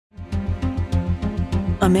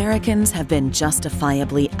Americans have been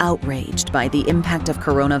justifiably outraged by the impact of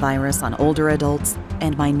coronavirus on older adults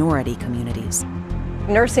and minority communities.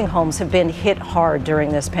 Nursing homes have been hit hard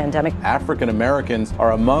during this pandemic. African Americans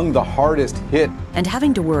are among the hardest hit. And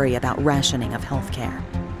having to worry about rationing of health care.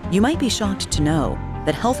 You might be shocked to know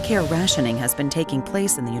that health care rationing has been taking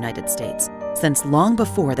place in the United States since long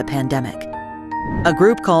before the pandemic. A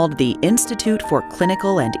group called the Institute for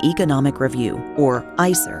Clinical and Economic Review, or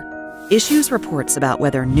ICER, issues reports about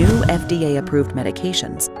whether new FDA-approved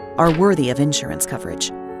medications are worthy of insurance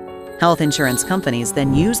coverage. Health insurance companies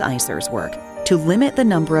then use ICER's work to limit the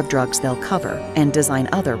number of drugs they'll cover and design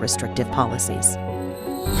other restrictive policies.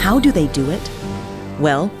 How do they do it?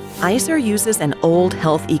 Well, ICER uses an old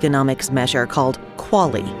health economics measure called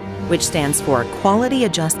QALY, which stands for Quality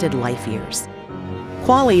Adjusted Life Years.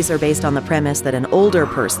 QALYs are based on the premise that an older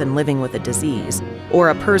person living with a disease, or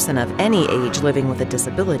a person of any age living with a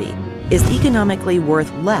disability, is economically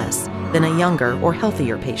worth less than a younger or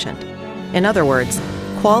healthier patient. In other words,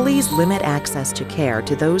 QALYs limit access to care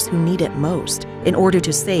to those who need it most in order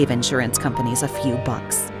to save insurance companies a few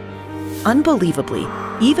bucks. Unbelievably,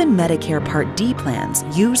 even Medicare Part D plans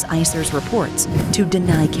use ICER's reports to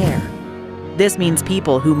deny care. This means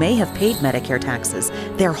people who may have paid Medicare taxes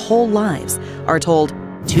their whole lives are told,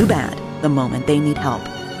 "Too bad," the moment they need help.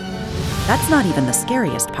 That's not even the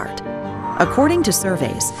scariest part. According to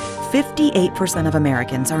surveys, 58% of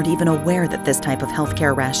Americans aren't even aware that this type of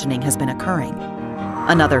healthcare rationing has been occurring.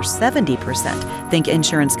 Another 70% think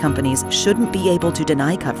insurance companies shouldn't be able to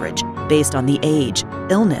deny coverage based on the age,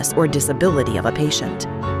 illness, or disability of a patient.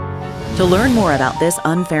 To learn more about this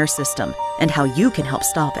unfair system and how you can help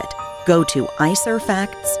stop it, go to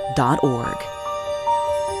ICERFacts.org.